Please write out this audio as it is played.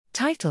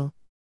Title: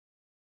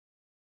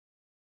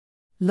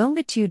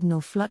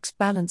 Longitudinal flux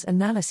balance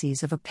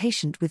analyses of a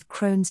patient with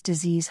Crohn's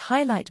disease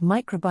highlight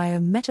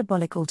microbiome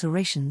metabolic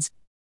alterations.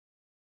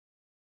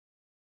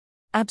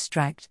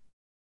 Abstract: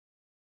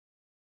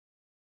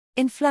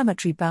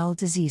 Inflammatory bowel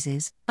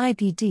diseases,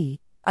 IBD,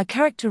 are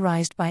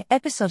characterized by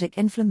episodic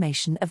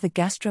inflammation of the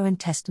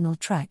gastrointestinal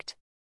tract.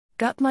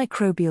 Gut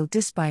microbial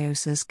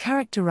dysbiosis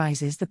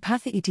characterizes the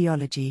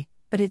pathoetiology,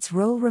 but its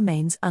role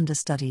remains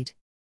understudied.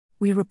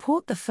 We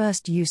report the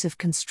first use of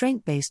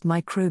constraint-based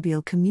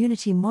microbial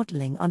community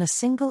modeling on a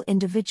single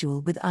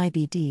individual with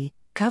IBD,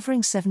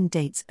 covering 7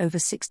 dates over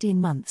 16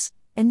 months,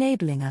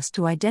 enabling us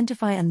to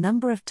identify a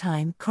number of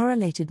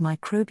time-correlated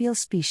microbial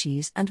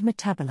species and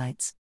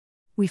metabolites.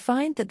 We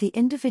find that the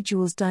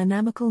individual's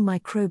dynamical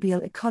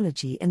microbial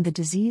ecology in the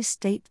disease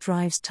state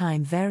drives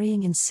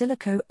time-varying in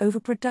silico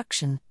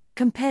overproduction,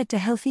 compared to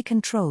healthy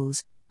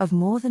controls, of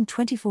more than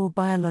 24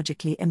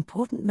 biologically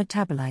important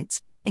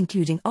metabolites,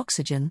 including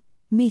oxygen,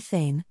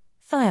 methane,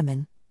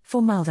 thiamine,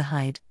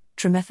 formaldehyde,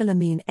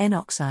 trimethylamine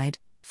N-oxide,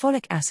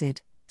 folic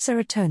acid,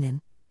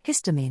 serotonin,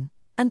 histamine,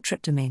 and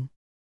tryptamine.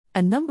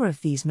 A number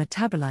of these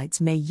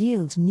metabolites may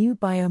yield new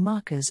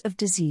biomarkers of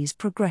disease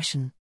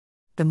progression.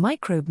 The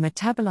microbe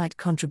metabolite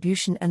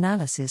contribution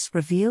analysis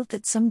revealed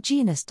that some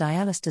genus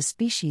Dialyster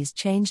species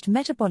changed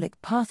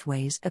metabolic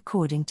pathways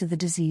according to the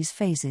disease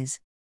phases.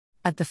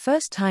 At the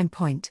first time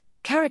point,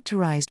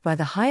 characterized by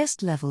the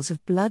highest levels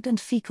of blood and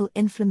fecal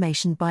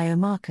inflammation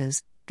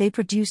biomarkers, they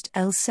produced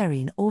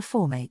L-serine or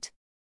formate.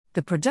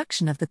 The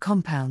production of the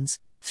compounds,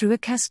 through a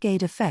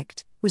cascade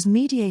effect, was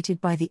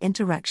mediated by the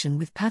interaction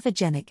with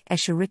pathogenic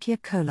Escherichia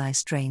coli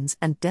strains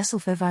and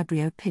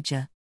Desulfovibrio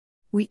pigia.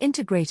 We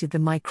integrated the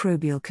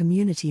microbial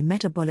community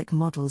metabolic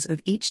models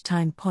of each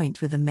time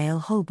point with a male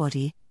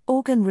whole-body,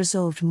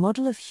 organ-resolved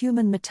model of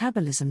human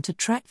metabolism to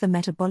track the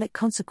metabolic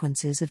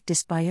consequences of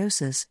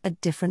dysbiosis at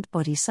different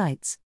body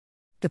sites.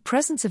 The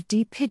presence of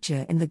D.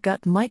 pigia in the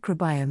gut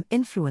microbiome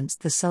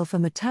influenced the sulfur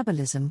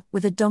metabolism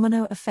with a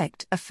domino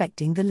effect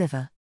affecting the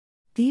liver.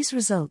 These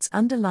results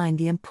underline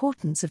the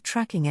importance of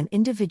tracking an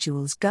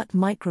individual's gut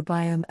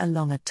microbiome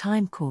along a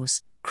time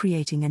course,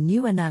 creating a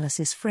new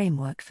analysis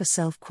framework for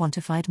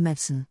self-quantified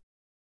medicine.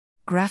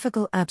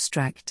 Graphical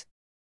abstract: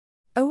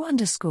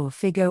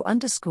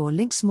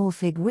 O_fig_O_link small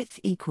fig width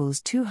equals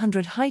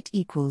 200 height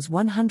equals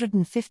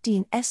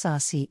 115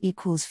 src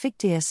equals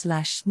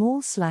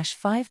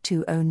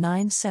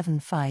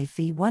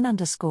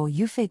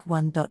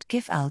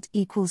figdias/small/520975v1_ufig1.gif alt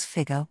equals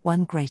figure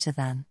 1 greater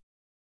than.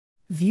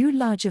 View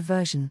larger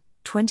version,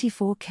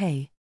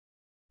 24K.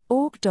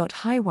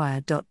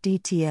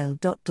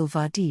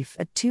 org.highwire.dtl.dulvardif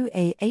at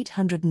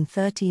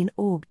 2a813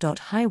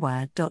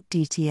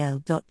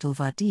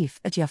 org.highwire.dtl.dulvardif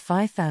at ya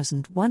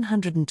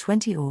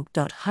 5120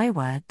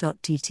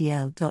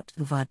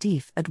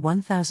 org.highwire.dtl.dulvardif at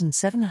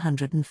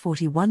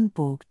 1741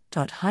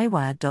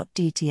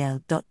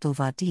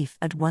 borg.highwire.dtl.dulvardif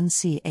at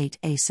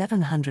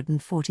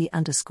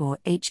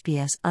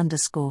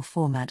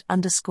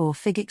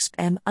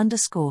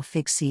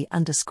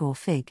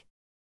 1c8a740_hps_format_figxpm_figc_fig